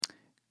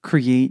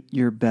Create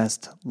your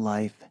best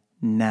life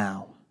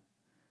now.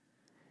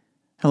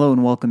 Hello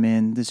and welcome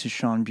in. This is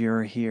Sean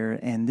Buer here,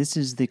 and this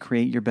is the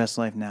Create Your Best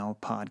Life Now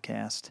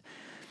podcast.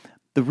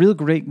 The real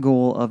great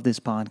goal of this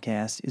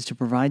podcast is to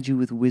provide you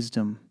with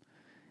wisdom,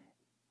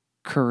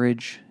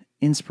 courage,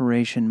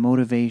 inspiration,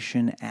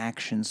 motivation,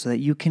 action, so that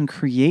you can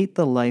create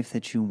the life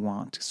that you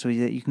want, so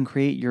that you can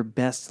create your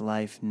best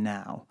life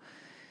now.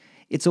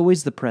 It's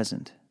always the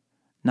present,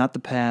 not the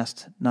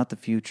past, not the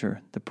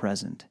future, the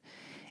present.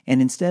 And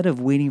instead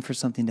of waiting for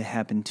something to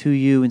happen to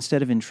you,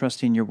 instead of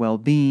entrusting your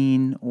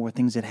well-being or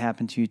things that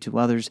happen to you to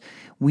others,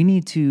 we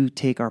need to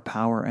take our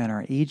power and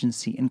our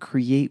agency and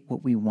create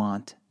what we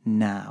want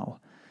now.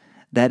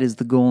 That is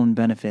the goal and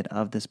benefit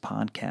of this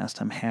podcast.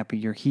 I'm happy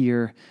you're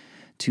here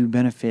to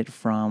benefit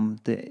from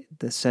the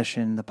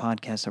session, the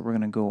podcast that we're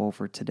going to go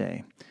over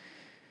today.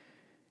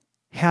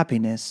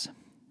 Happiness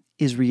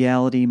is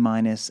reality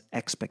minus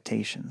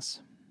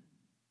expectations.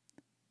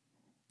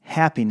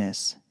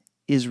 Happiness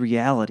is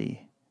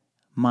reality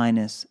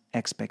minus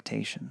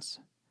expectations.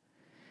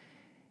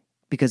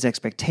 Because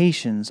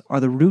expectations are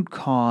the root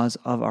cause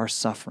of our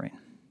suffering.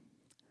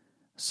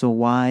 So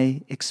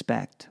why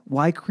expect?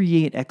 Why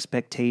create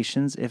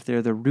expectations if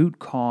they're the root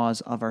cause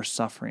of our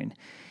suffering?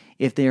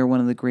 If they are one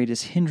of the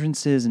greatest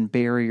hindrances and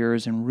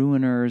barriers and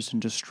ruiners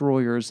and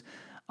destroyers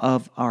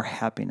of our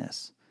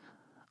happiness,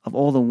 of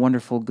all the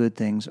wonderful good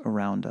things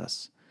around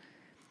us?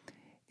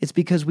 It's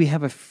because we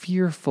have a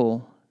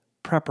fearful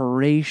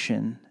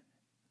preparation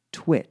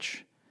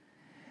twitch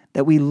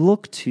that we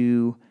look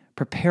to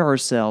prepare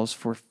ourselves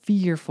for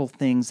fearful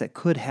things that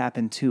could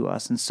happen to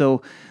us. And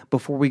so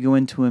before we go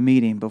into a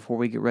meeting, before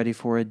we get ready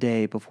for a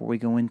day, before we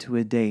go into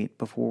a date,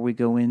 before we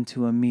go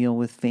into a meal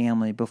with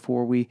family,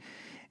 before we,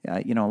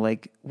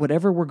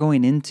 whatever we're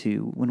going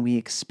into, when we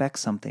expect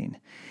something,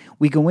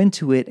 we go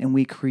into it and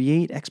we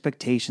create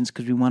expectations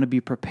because we want to be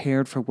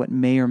prepared for what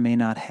may or may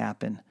not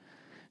happen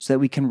so that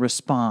we can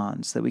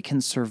respond, so that we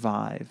can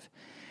survive.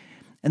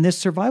 And this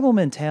survival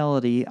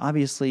mentality,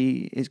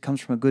 obviously, it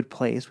comes from a good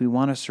place. We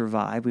want to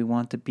survive. We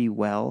want to be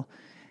well.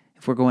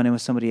 If we're going in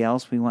with somebody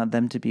else, we want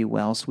them to be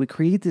well. So we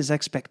create these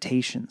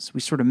expectations.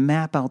 We sort of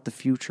map out the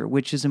future,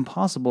 which is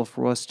impossible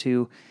for us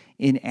to,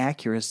 in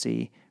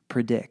accuracy,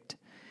 predict.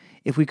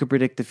 If we could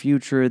predict the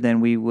future, then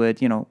we would,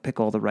 pick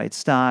all the right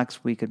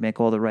stocks. We could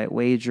make all the right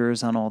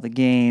wagers on all the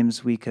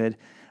games. We could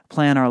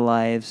plan our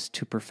lives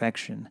to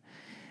perfection.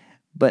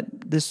 But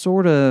this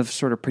sort of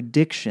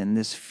prediction,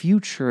 this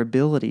future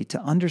ability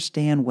to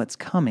understand what's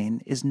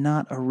coming is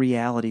not a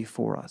reality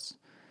for us.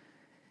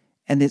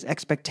 And these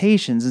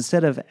expectations,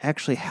 instead of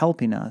actually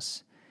helping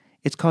us,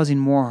 it's causing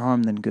more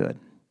harm than good.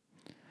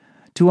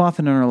 Too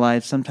often in our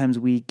lives, sometimes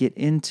we get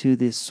into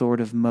this sort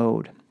of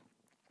mode.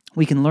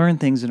 We can learn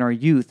things in our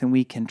youth and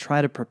we can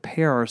try to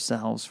prepare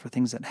ourselves for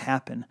things that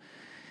happen.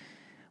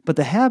 But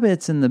the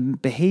habits and the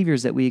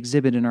behaviors that we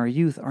exhibit in our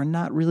youth are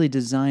not really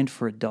designed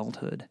for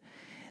adulthood.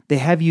 They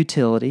have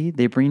utility,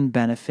 they bring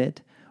benefit,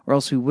 or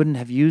else we wouldn't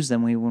have used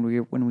them when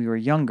we were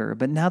younger.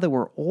 But now that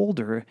we're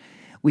older,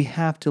 we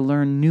have to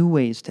learn new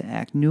ways to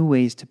act, new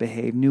ways to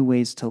behave, new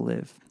ways to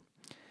live.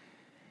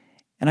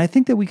 And I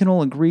think that we can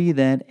all agree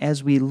that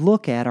as we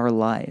look at our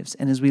lives,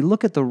 and as we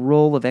look at the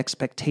role of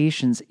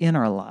expectations in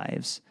our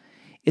lives,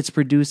 it's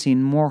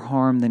producing more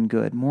harm than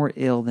good, more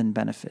ill than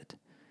benefit.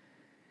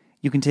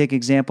 You can take an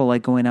example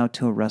like going out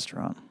to a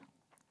restaurant.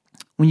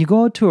 When you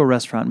go out to a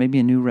restaurant, maybe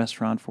a new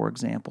restaurant, for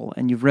example,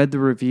 and you've read the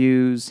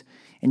reviews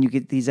and you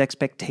get these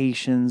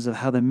expectations of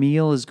how the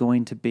meal is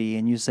going to be,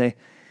 and you say,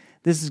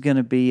 this is going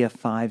to be a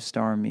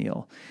 5-star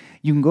meal.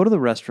 You can go to the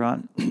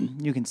restaurant,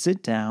 you can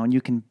sit down,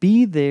 you can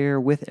be there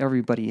with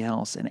everybody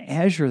else, and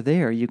as you're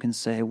there, you can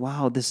say,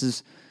 wow, this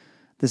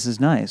is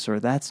nice, or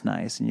that's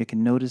nice, and you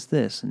can notice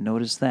this and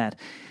notice that.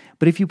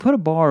 But if you put a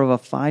bar of a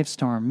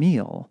 5-star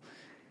meal,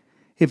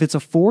 if it's a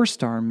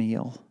 4-star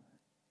meal,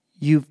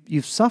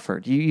 You've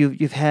suffered.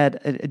 You've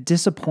had a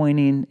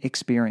disappointing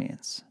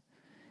experience.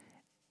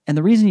 And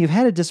the reason you've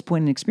had a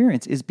disappointing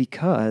experience is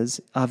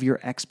because of your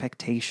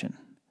expectation.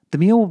 The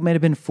meal might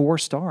have been 4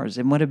 stars.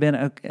 It might have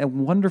been a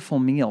wonderful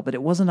meal, but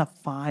it wasn't a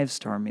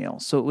 5-star meal.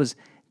 So it was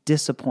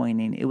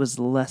disappointing. It was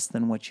less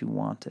than what you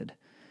wanted.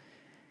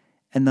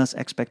 And thus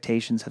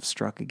expectations have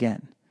struck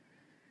again.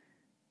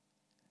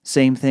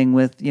 Same thing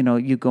with,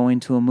 you going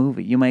to a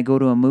movie. You might go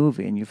to a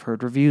movie and you've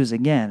heard reviews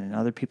again, and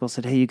other people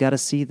said, hey, you got to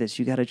see this.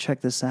 You got to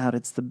check this out.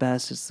 It's the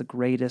best. It's the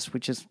greatest,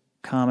 which is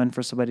common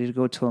for somebody to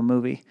go to a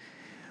movie.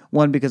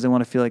 One, because they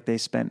want to feel like they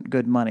spent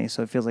good money,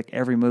 so it feels like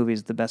every movie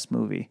is the best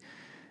movie.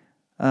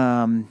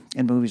 And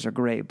movies are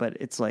great, but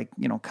it's like,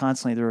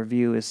 constantly the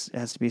review has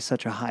to be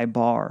such a high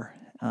bar.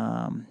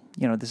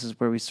 This is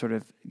where we sort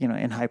of,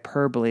 in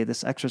hyperbole,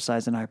 this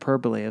exercise in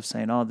hyperbole of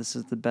saying, oh, this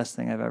is the best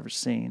thing I've ever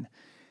seen.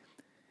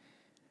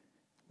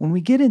 When we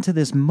get into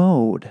this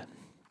mode,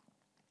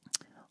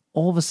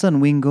 all of a sudden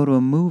we can go to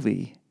a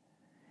movie,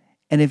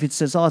 and if it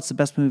says, oh, it's the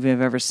best movie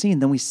I've ever seen,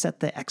 then we set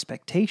the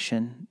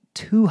expectation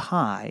too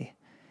high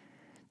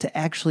to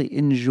actually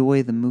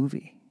enjoy the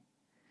movie.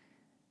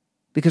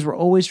 Because we're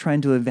always trying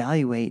to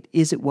evaluate,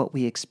 is it what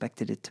we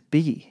expected it to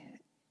be?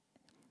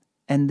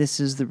 And this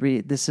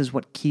is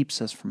what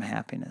keeps us from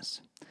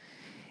happiness.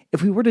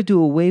 If we were to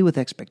do away with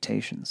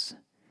expectations,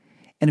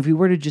 and if we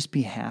were to just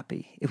be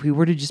happy, if we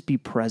were to just be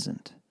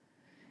present,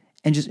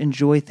 and just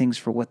enjoy things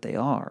for what they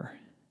are,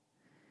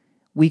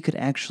 we could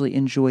actually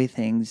enjoy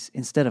things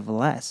instead of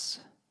less.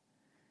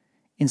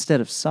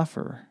 Instead of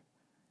suffer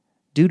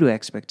due to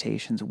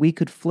expectations, we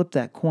could flip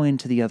that coin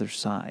to the other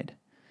side.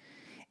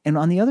 And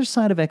on the other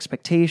side of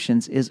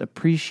expectations is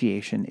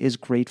appreciation, is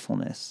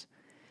gratefulness.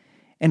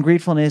 And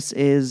gratefulness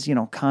is,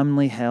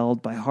 commonly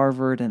held by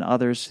Harvard and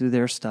others through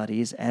their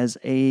studies as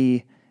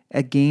a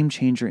game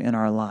changer in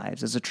our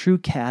lives, as a true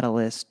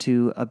catalyst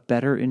to a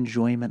better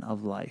enjoyment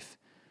of life.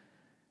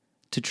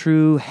 To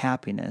true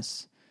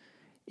happiness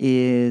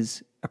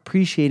is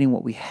appreciating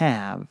what we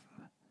have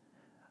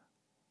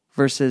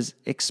versus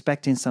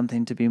expecting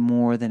something to be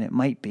more than it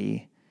might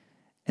be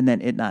and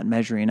then it not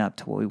measuring up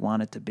to what we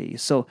want it to be.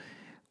 So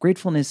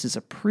gratefulness is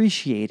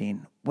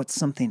appreciating what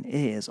something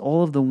is,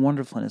 all of the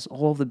wonderfulness,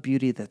 all of the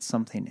beauty that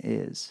something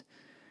is.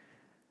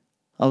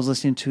 I was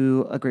listening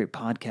to a great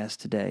podcast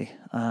today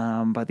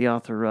by the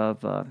author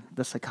of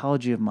The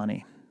Psychology of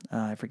Money.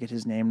 I forget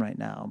his name right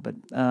now, but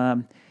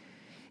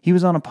he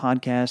was on a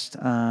podcast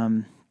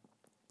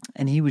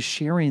and he was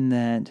sharing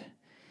that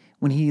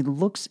when he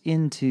looks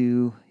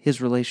into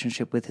his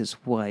relationship with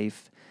his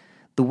wife,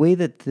 the way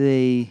that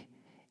they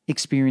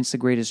experience the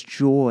greatest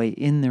joy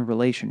in their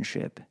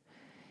relationship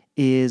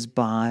is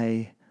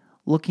by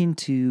looking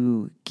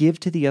to give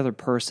to the other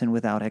person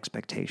without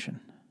expectation.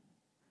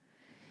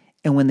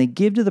 And when they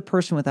give to the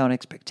person without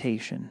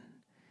expectation,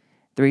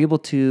 they're able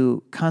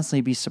to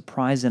constantly be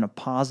surprised in a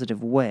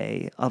positive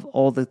way of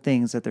all the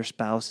things that their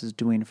spouse is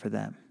doing for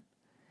them.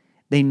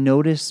 They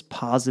notice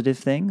positive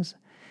things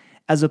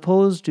as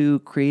opposed to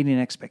creating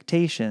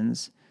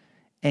expectations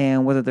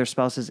and whether their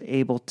spouse is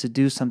able to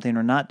do something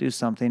or not do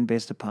something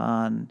based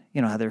upon,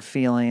 how they're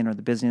feeling or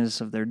the busyness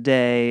of their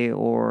day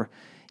or,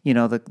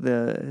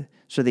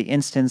 the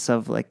instance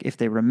of like if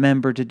they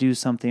remember to do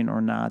something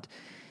or not.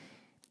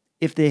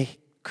 If they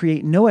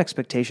create no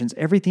expectations,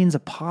 everything's a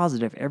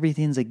positive,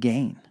 everything's a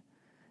gain.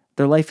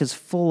 Their life is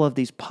full of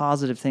these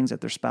positive things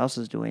that their spouse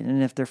is doing.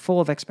 And if they're full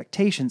of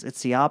expectations,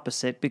 it's the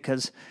opposite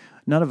because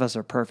none of us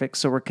are perfect.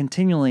 So we're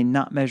continually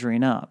not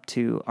measuring up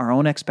to our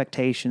own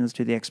expectations,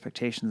 to the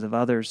expectations of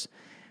others.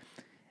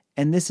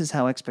 And this is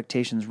how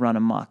expectations run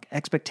amok.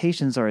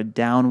 Expectations are a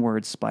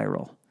downward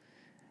spiral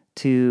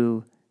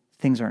to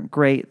things aren't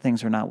great,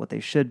 things are not what they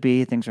should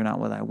be, things are not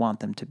what I want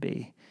them to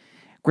be.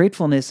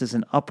 Gratefulness is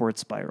an upward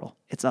spiral.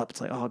 It's up.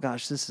 It's like, oh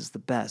gosh, this is the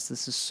best.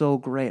 This is so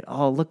great.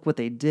 Oh, look what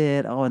they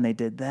did. Oh, and they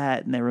did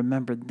that. And they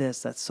remembered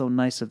this. That's so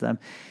nice of them.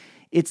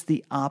 It's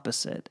the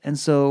opposite. And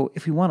so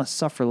if we want to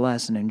suffer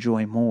less and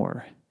enjoy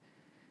more,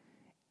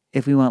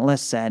 if we want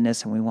less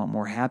sadness and we want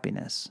more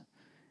happiness,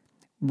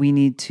 we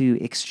need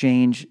to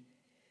exchange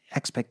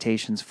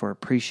expectations for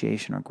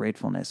appreciation or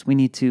gratefulness. We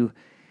need to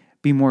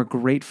be more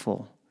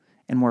grateful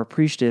and more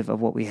appreciative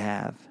of what we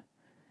have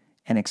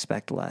and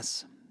expect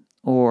less,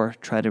 or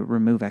try to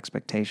remove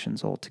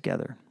expectations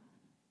altogether.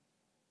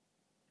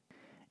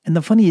 And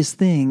the funniest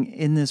thing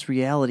in this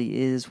reality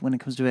is when it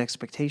comes to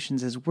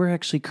expectations is we're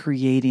actually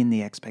creating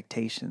the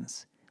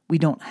expectations. We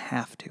don't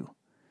have to.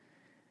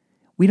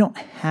 We don't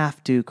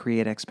have to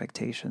create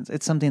expectations.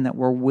 It's something that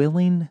we're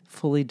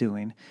willingly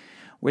doing.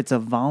 It's a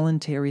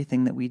voluntary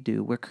thing that we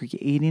do. We're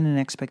creating an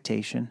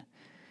expectation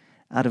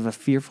out of a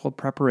fearful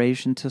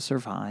preparation to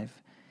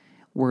survive.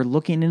 We're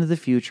looking into the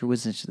future,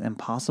 which is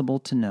impossible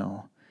to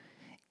know.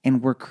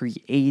 And we're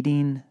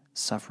creating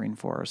suffering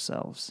for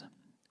ourselves,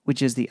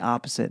 which is the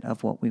opposite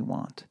of what we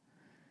want.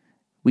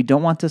 We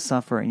don't want to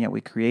suffer, and yet we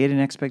create an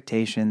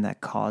expectation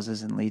that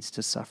causes and leads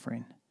to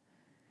suffering.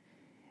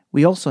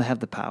 We also have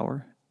the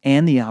power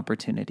and the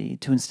opportunity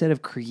to, instead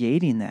of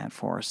creating that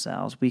for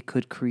ourselves, we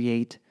could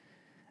create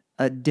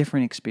a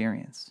different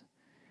experience.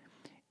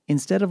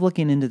 Instead of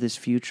looking into this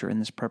future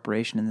and this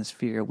preparation and this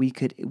fear, we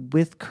could,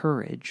 with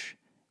courage,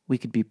 we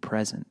could be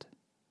present.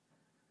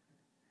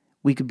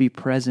 We could be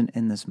present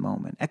in this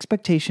moment.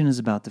 Expectation is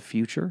about the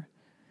future.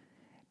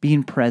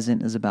 Being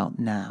present is about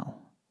now.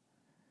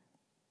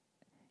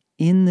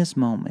 In this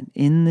moment,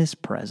 in this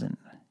present,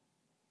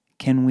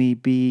 can we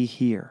be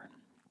here?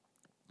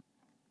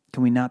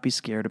 Can we not be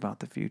scared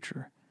about the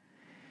future?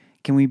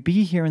 Can we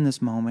be here in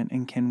this moment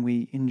and can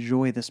we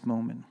enjoy this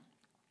moment?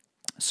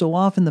 So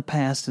often the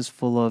past is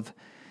full of,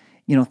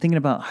 thinking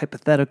about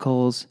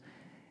hypotheticals,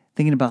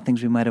 thinking about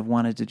things we might have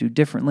wanted to do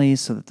differently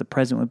so that the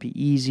present would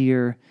be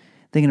easier,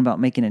 thinking about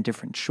making a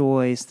different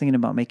choice, thinking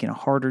about making a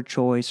harder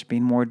choice,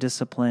 being more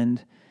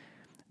disciplined.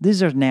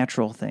 These are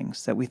natural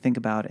things that we think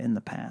about in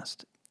the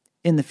past.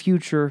 In the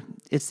future,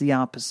 it's the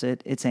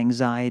opposite. It's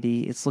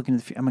anxiety. It's looking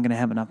at am I going to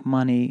have enough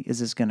money? Is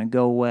this going to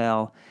go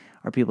well?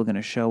 Are people going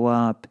to show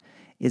up?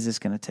 Is this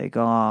going to take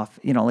off?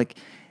 The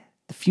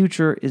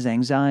future is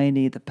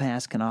anxiety. The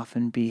past can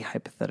often be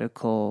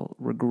hypothetical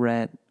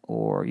regret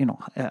or,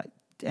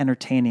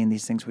 entertaining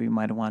these things we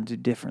might have wanted to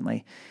do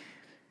differently.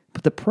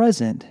 But the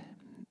present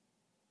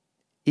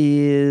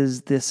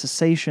is the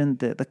cessation,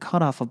 the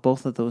cutoff of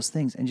both of those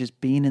things, and just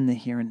being in the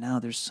here and now.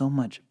 There's so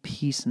much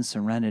peace and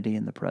serenity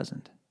in the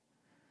present.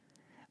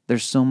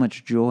 There's so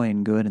much joy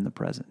and good in the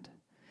present.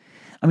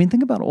 I mean,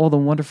 think about all the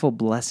wonderful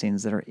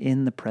blessings that are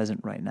in the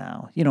present right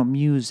now.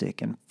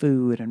 Music and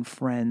food and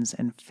friends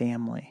and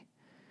family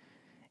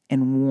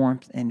and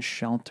warmth and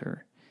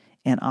shelter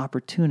and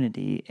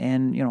opportunity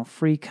and,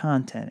 free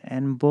content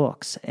and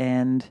books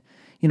and,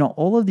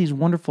 all of these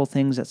wonderful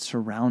things that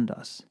surround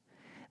us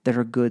that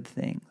are good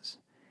things.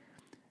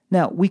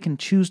 Now, we can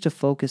choose to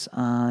focus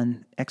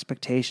on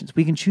expectations.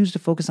 We can choose to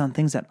focus on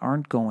things that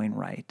aren't going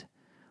right.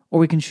 Or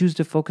we can choose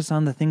to focus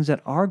on the things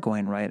that are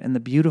going right and the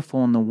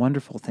beautiful and the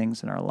wonderful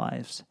things in our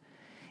lives.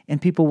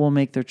 And people will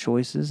make their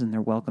choices, and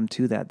they're welcome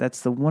to that. That's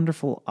the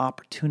wonderful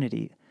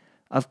opportunity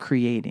of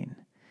creating.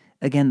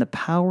 Again, the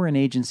power and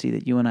agency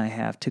that you and I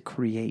have to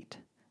create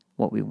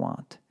what we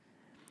want.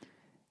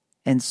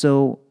 And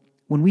so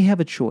when we have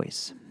a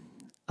choice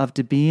of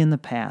to be in the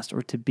past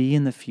or to be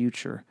in the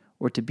future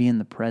or to be in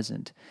the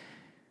present,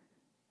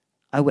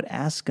 I would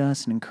ask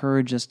us and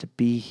encourage us to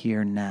be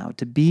here now,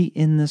 to be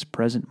in this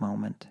present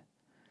moment,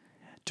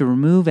 to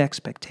remove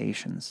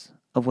expectations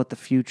of what the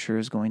future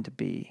is going to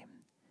be,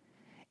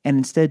 and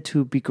instead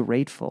to be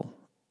grateful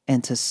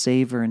and to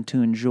savor and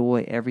to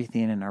enjoy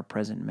everything in our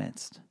present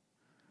midst.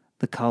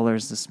 The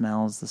colors, the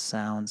smells, the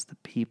sounds, the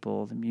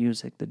people, the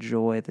music, the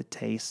joy, the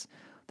tastes,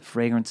 the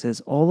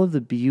fragrances, all of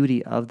the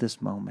beauty of this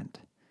moment.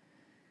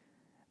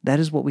 That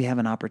is what we have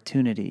an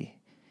opportunity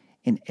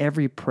in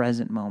every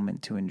present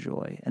moment to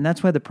enjoy. And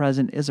that's why the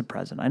present is a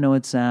present. I know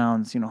it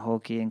sounds,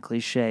 hokey and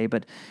cliche,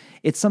 but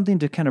it's something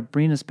to kind of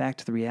bring us back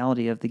to the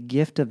reality of the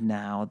gift of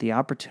now, the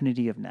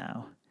opportunity of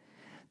now,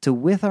 to,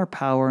 with our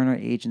power and our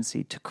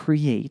agency, to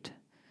create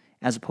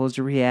as opposed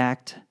to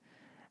react,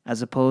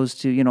 as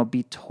opposed to,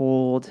 be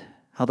told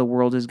how the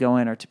world is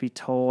going, or to be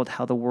told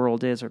how the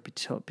world is, or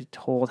be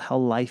told how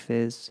life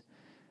is.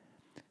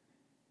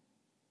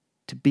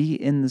 To be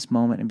in this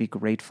moment and be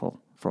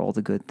grateful for all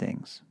the good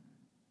things.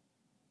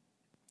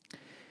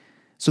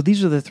 So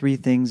these are the three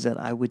things that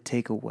I would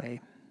take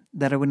away,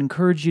 that I would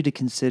encourage you to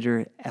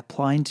consider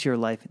applying to your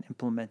life and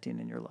implementing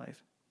in your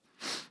life.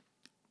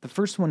 The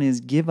first one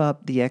is give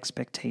up the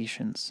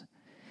expectations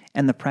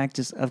and the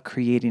practice of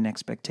creating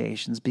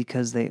expectations,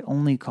 because they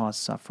only cause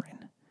suffering.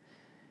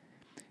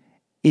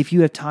 If you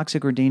have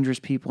toxic or dangerous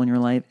people in your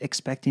life,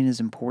 expecting is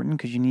important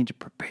because you need to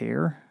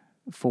prepare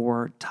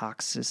for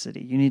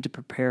toxicity. You need to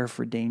prepare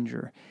for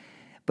danger.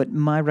 But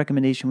my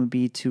recommendation would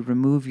be to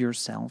remove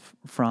yourself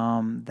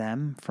from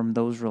them, from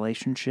those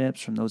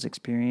relationships, from those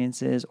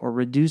experiences, or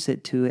reduce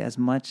it to as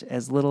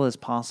little as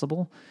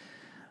possible,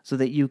 so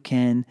that you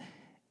can,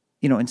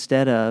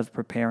 instead of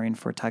preparing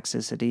for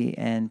toxicity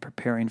and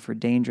preparing for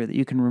danger, that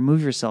you can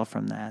remove yourself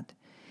from that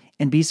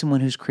and be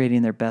someone who's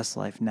creating their best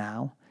life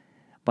now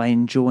by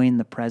enjoying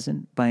the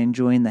present, by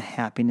enjoying the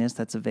happiness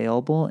that's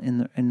available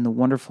in the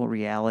wonderful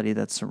reality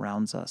that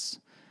surrounds us.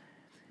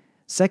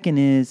 Second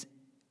is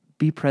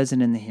be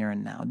present in the here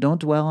and now.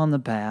 Don't dwell on the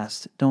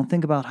past. Don't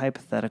think about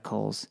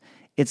hypotheticals.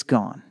 It's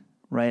gone,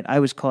 right? I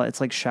always call it's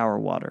like shower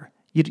water.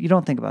 You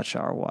don't think about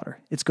shower water.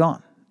 It's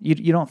gone.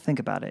 You don't think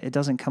about it. It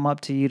doesn't come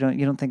up to you.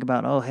 You don't think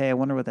about, oh, hey, I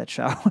wonder what that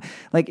shower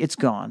like. It's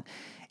gone.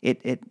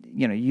 It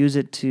use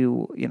it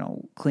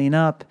to clean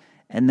up,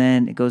 and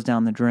then it goes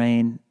down the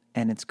drain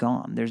and it's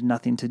gone. There's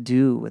nothing to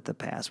do with the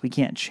past. We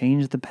can't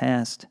change the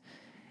past.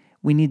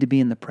 We need to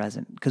be in the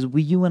present, because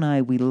you and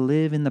I, we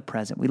live in the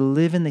present. We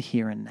live in the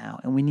here and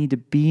now, and we need to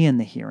be in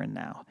the here and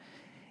now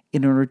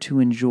in order to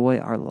enjoy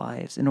our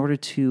lives, in order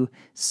to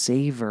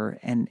savor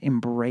and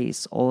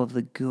embrace all of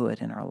the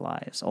good in our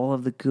lives, all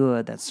of the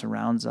good that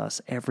surrounds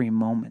us every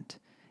moment,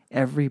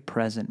 every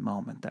present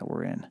moment that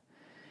we're in.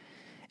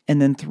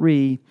 And then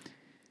 3,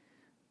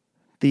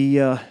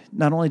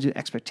 not only do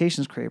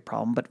expectations create a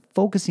problem, but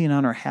focusing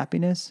on our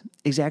happiness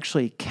is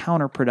actually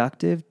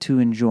counterproductive to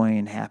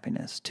enjoying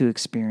happiness, to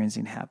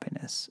experiencing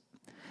happiness.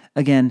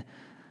 Again,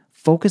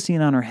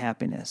 focusing on our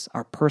happiness,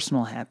 our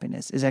personal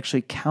happiness, is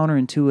actually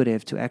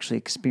counterintuitive to actually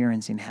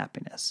experiencing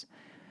happiness.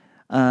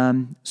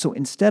 So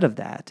instead of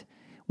that,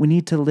 we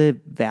need to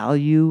live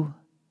value-aligned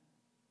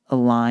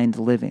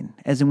living,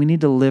 as in we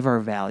need to live our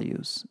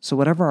values. So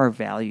whatever our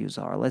values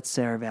are, let's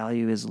say our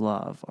value is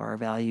love, or our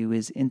value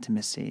is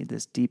intimacy,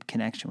 this deep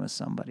connection with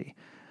somebody,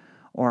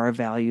 or our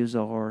values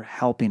are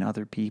helping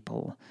other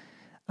people.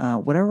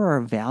 Whatever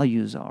our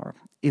values are,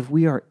 if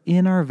we are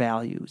in our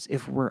values,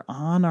 if we're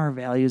on our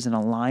values and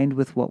aligned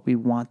with what we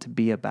want to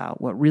be about,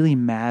 what really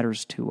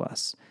matters to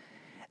us,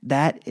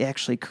 that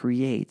actually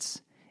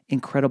creates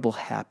incredible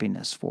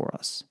happiness for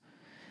us.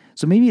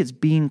 So maybe it's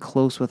being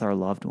close with our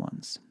loved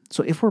ones.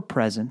 So if we're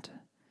present,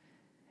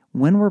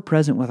 when we're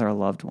present with our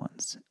loved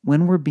ones,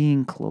 when we're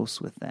being close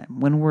with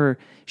them, when we're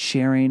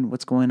sharing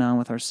what's going on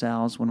with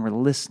ourselves, when we're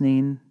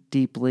listening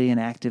deeply and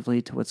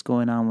actively to what's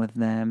going on with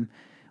them,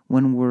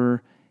 when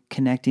we're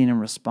connecting and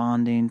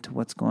responding to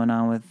what's going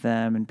on with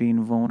them and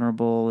being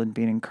vulnerable and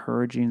being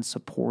encouraging and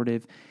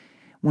supportive,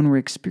 when we're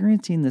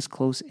experiencing this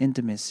close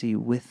intimacy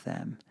with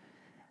them,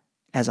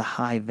 as a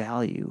high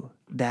value,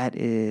 that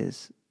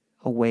is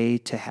a way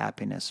to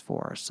happiness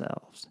for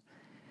ourselves.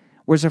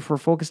 Whereas if we're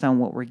focused on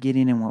what we're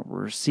getting and what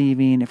we're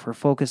receiving, if we're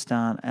focused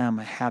on, am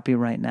I happy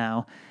right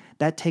now,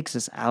 that takes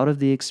us out of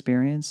the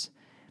experience.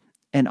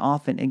 And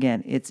often,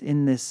 again, it's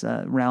in this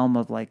realm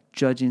of like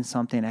judging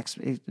something.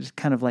 It just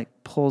kind of like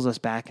pulls us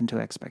back into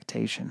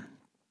expectation.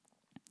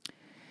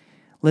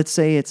 Let's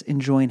say it's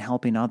enjoying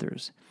helping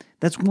others.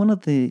 That's one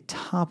of the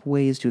top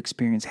ways to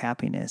experience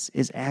happiness,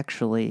 is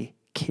actually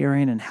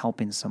caring and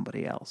helping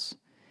somebody else.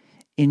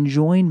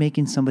 Enjoying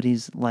making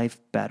somebody's life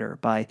better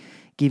by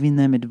giving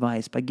them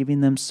advice, by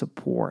giving them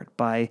support,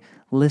 by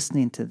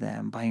listening to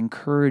them, by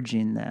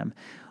encouraging them.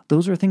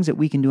 Those are things that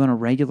we can do on a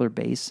regular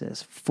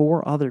basis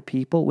for other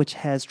people, which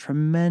has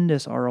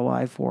tremendous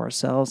ROI for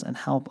ourselves and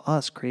help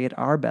us create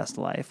our best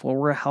life while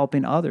we're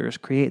helping others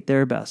create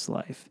their best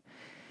life.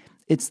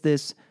 It's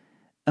this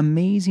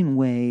amazing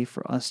way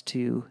for us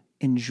to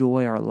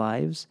enjoy our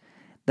lives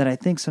that I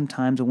think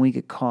sometimes when we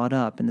get caught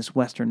up in this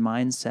Western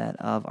mindset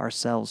of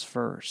ourselves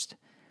first,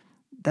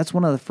 that's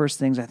one of the first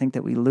things I think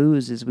that we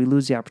lose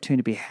the opportunity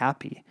to be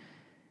happy,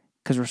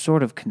 because we're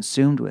sort of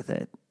consumed with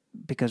it,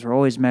 because we're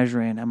always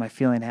measuring, am I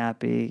feeling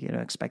happy,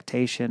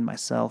 expectation,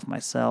 myself,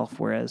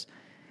 whereas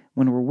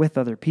when we're with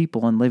other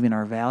people and living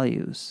our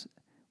values,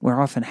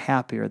 we're often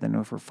happier than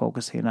if we're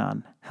focusing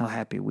on how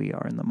happy we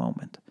are in the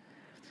moment.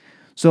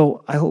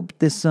 So I hope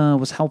this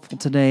was helpful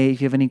today.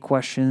 If you have any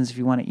questions, if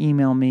you want to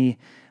email me,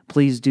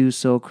 please do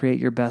so.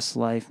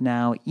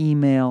 createyourbestlife.now,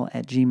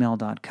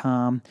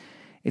 email@gmail.com.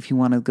 If you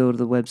want to go to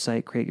the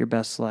website,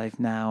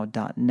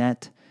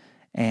 createyourbestlifenow.net,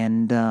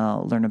 and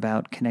learn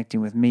about connecting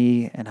with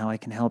me and how I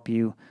can help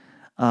you.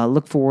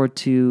 Look forward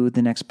to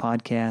the next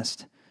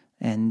podcast,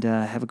 and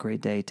have a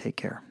great day. Take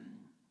care.